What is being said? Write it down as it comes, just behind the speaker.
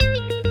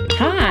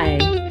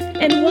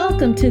and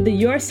welcome to the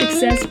Your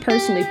Success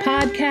Personally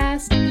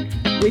podcast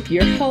with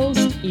your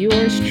host,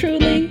 yours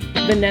truly,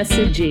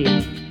 Vanessa G,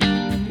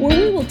 where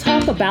we will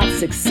talk about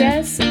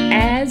success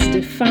as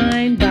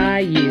defined by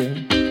you.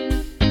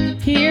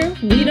 Here,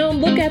 we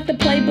don't look at the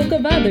playbook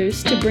of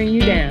others to bring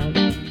you down.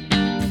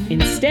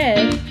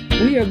 Instead,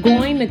 we are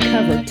going to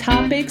cover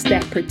topics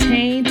that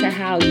pertain to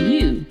how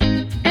you,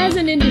 as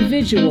an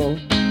individual,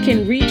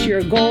 can reach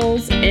your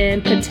goals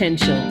and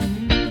potential.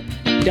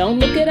 Don't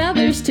look at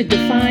others to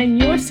define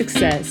your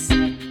success.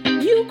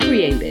 You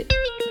create it.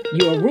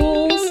 Your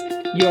rules,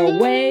 your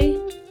way,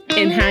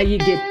 and how you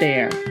get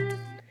there.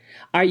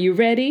 Are you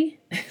ready?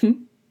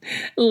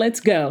 Let's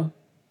go.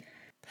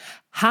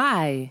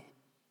 Hi,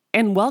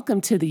 and welcome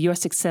to the Your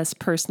Success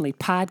Personally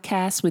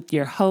podcast with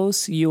your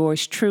host,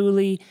 yours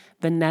truly,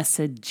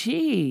 Vanessa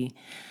G.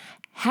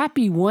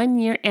 Happy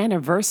 1-year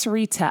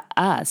anniversary to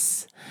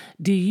us.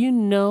 Do you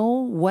know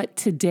what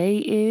today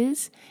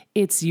is?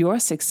 It's Your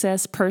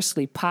Success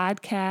Personally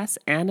podcast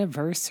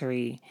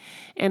anniversary,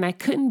 and I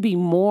couldn't be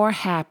more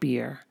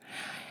happier.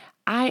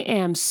 I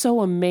am so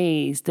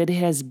amazed that it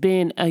has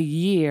been a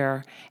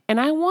year, and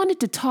I wanted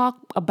to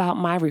talk about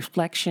my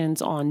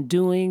reflections on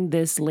doing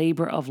this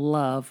labor of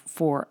love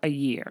for a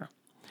year.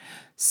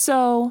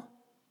 So,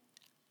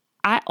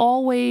 I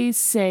always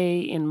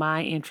say in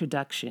my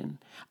introduction,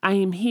 I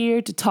am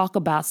here to talk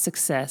about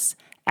success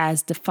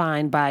as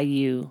defined by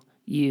you,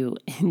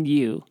 and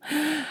you.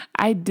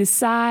 I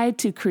decided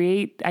to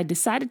create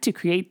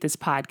this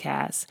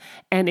podcast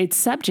and its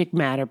subject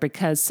matter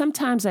because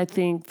sometimes I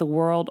think the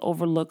world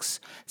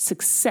overlooks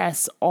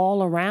success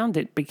all around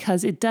it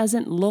because it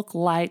doesn't look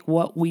like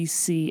what we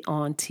see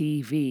on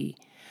TV.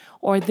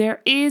 Or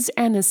there is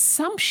an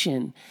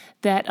assumption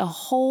that a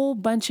whole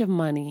bunch of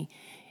money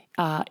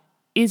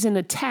isn't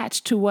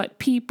attached to what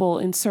people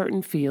in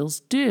certain fields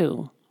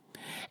do.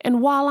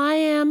 And while I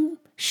am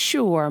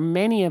sure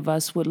many of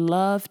us would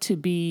love to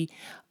be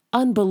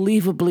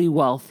unbelievably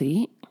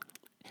wealthy,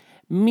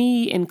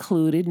 me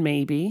included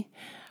maybe,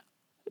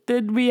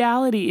 the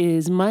reality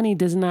is money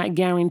does not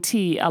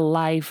guarantee a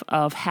life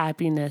of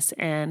happiness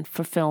and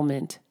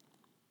fulfillment.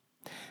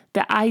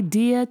 The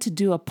idea to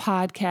do a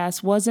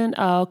podcast wasn't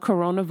a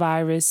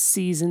coronavirus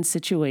season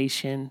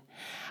situation.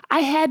 I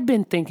had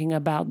been thinking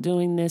about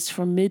doing this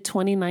from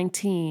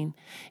mid-2019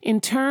 in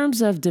terms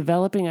of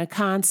developing a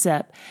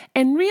concept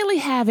and really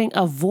having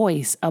a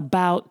voice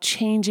about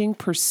changing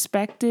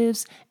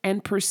perspectives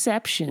and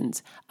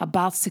perceptions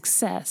about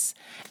success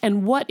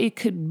and what it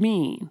could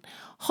mean,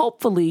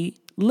 hopefully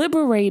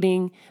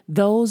liberating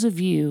those of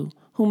you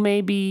who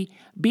may be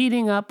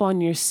beating up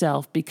on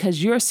yourself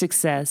because your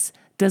success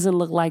doesn't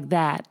look like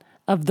that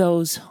of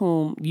those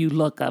whom you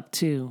look up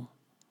to.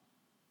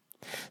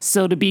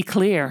 So to be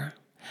clear,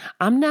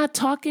 I'm not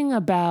talking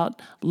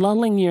about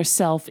lulling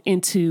yourself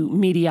into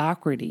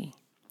mediocrity.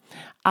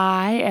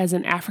 I, as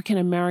an African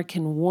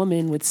American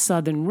woman with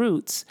Southern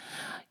roots,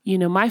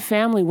 my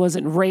family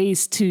wasn't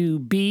raised to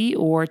be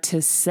or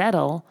to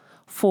settle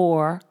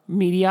for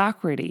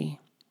mediocrity.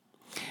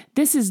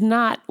 This is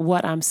not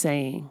what I'm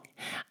saying.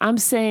 I'm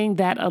saying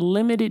that a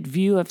limited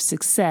view of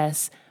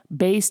success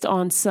based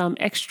on some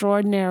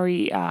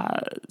extraordinary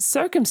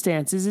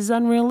circumstances is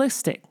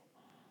unrealistic.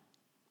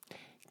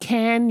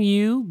 Can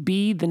you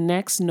be the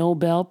next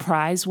Nobel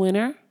Prize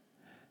winner?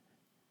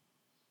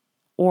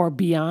 Or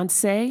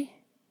Beyonce,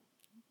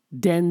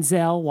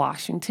 Denzel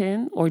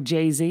Washington, or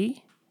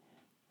Jay-Z?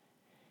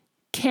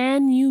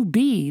 Can you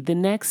be the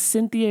next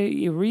Cynthia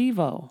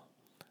Erivo,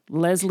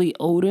 Leslie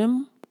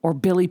Odom, or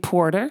Billy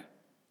Porter?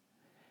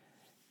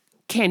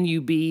 Can you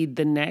be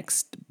the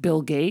next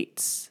Bill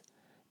Gates,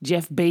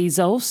 Jeff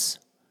Bezos,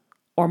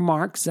 or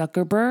Mark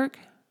Zuckerberg?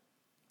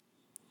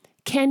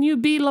 Can you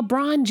be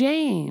LeBron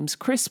James,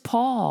 Chris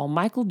Paul,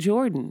 Michael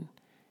Jordan,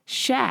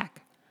 Shaq,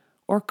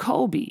 or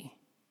Kobe?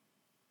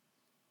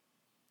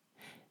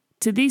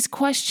 To these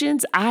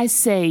questions, I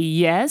say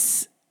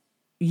yes,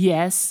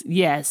 yes,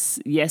 yes,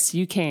 yes,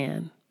 you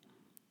can.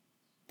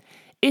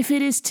 If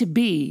it is to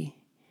be,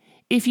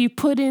 if you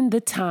put in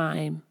the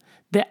time,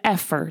 the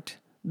effort,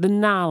 the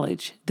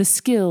knowledge, the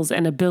skills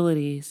and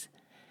abilities,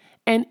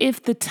 and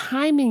if the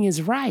timing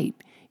is right,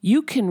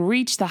 you can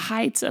reach the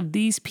heights of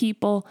these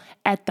people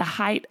at the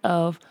height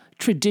of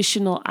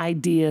traditional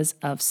ideas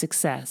of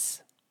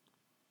success.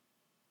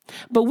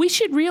 But we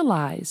should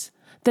realize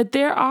that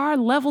there are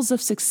levels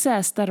of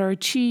success that are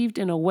achieved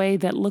in a way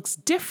that looks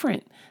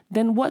different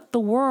than what the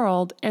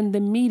world and the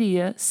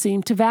media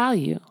seem to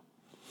value.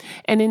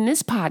 And in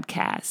this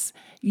podcast,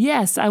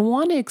 yes, I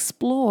want to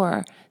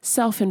explore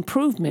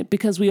self-improvement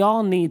because we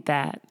all need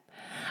that.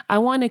 I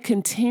want to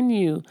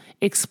continue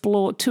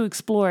to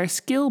explore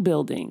skill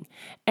building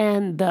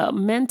and the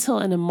mental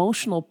and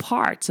emotional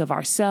parts of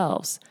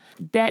ourselves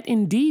that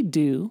indeed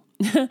do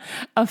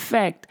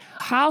affect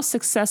how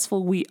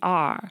successful we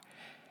are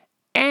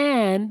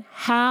and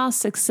how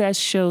success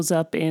shows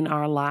up in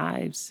our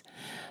lives.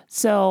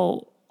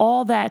 So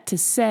all that to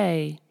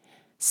say,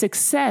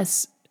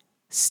 success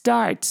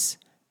starts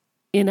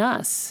in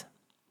us.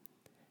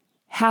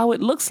 How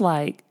it looks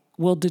like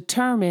will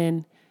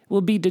determine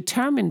will be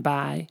determined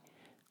by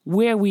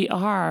where we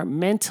are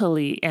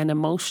mentally and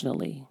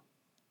emotionally.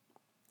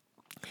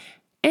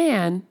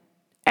 And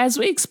as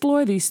we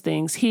explore these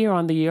things here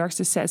on the Your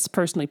Success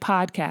Personally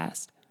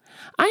podcast,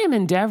 I am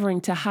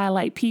endeavoring to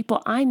highlight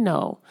people I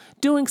know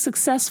doing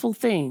successful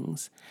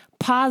things,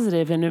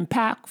 positive and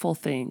impactful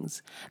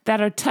things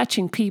that are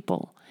touching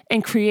people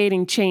and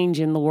creating change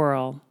in the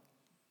world.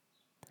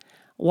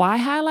 Why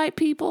highlight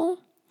people?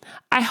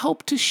 I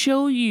hope to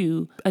show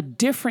you a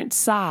different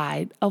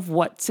side of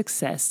what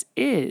success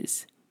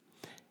is.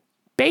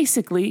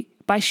 Basically,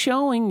 by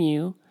showing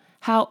you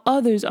how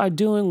others are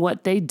doing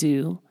what they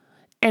do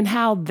and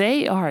how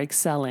they are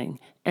excelling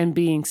and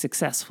being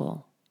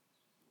successful.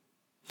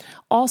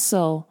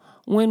 Also,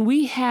 when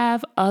we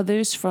have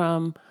others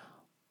from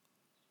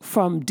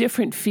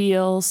different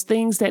fields,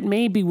 things that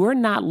maybe we're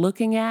not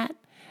looking at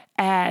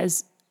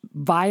as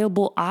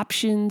viable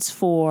options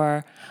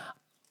for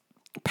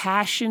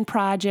passion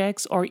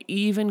projects or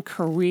even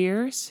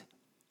careers,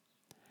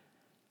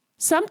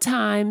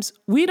 sometimes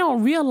we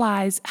don't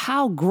realize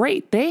how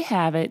great they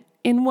have it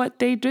in what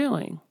they're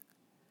doing.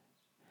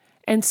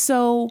 And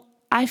so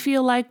I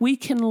feel like we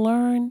can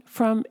learn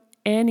from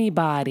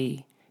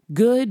anybody,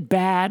 good,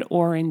 bad,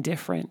 or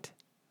indifferent.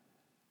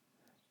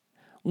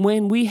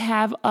 When we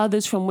have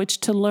others from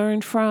which to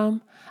learn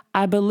from,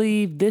 I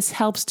believe this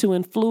helps to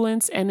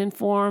influence and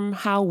inform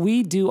how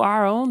we do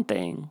our own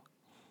thing.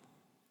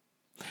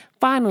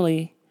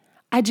 Finally,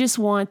 I just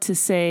want to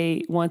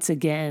say once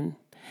again,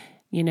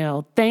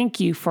 thank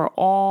you for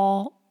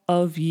all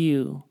of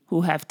you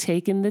who have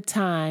taken the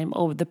time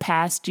over the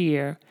past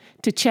year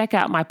to check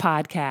out my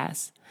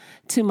podcast,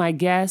 to my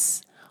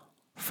guests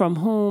from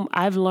whom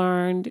I've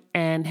learned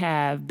and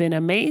have been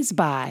amazed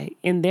by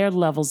in their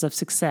levels of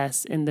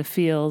success in the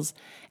fields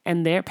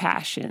and their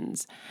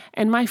passions,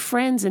 and my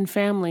friends and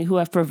family who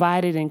have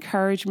provided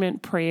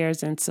encouragement,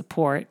 prayers, and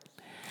support.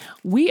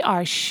 We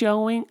are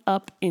showing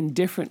up in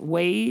different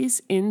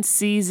ways in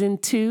season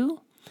 2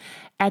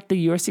 at the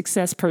Your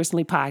Success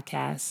Personally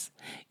podcast.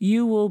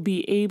 You will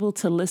be able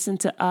to listen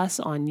to us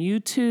on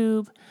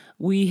YouTube.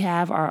 We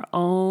have our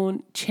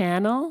own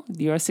channel,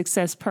 Your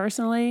Success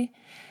Personally,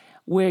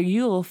 where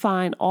you'll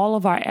find all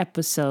of our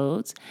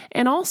episodes.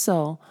 And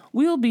also,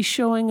 we'll be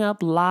showing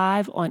up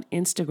live on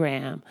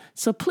Instagram.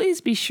 So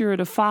please be sure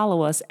to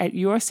follow us at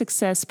Your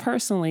Success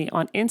Personally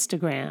on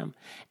Instagram.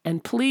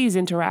 And please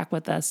interact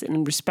with us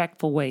in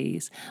respectful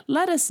ways.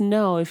 Let us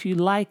know if you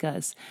like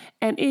us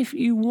and if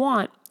you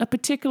want a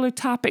particular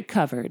topic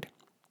covered.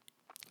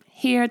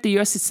 Here at the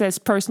Your Success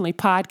Personally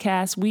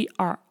podcast, we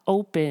are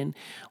open.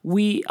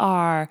 We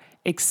are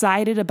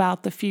excited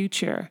about the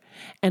future,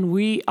 and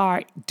we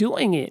are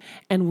doing it,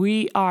 and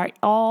we are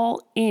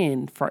all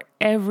in for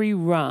every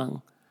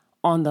rung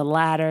on the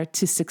ladder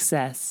to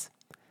success.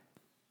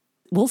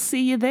 We'll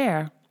see you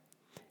there.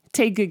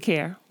 Take good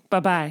care.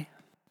 Bye-bye.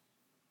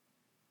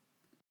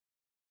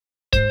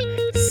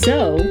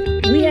 So,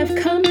 we have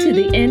come to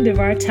the end of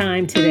our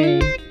time today.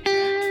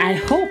 I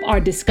hope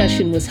our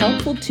discussion was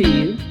helpful to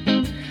you.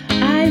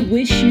 I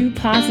wish you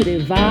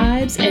positive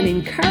vibes and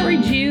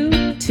encourage you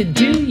to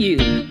do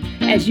you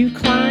as you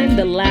climb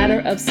the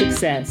ladder of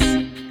success.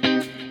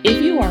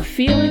 If you are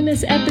feeling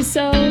this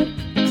episode,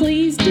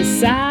 please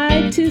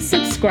decide to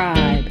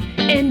subscribe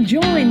and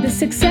join the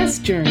success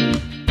journey.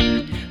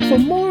 For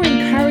more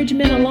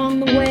encouragement along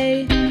the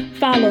way,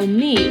 follow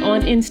me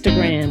on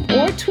Instagram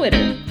or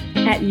Twitter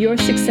at Your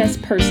Success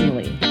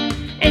Personally,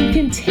 and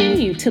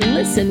continue to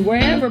listen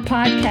wherever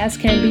podcasts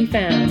can be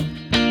found.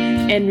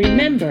 And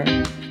remember,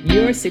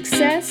 your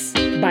success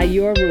by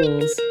your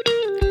rules.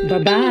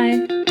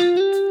 Bye-bye.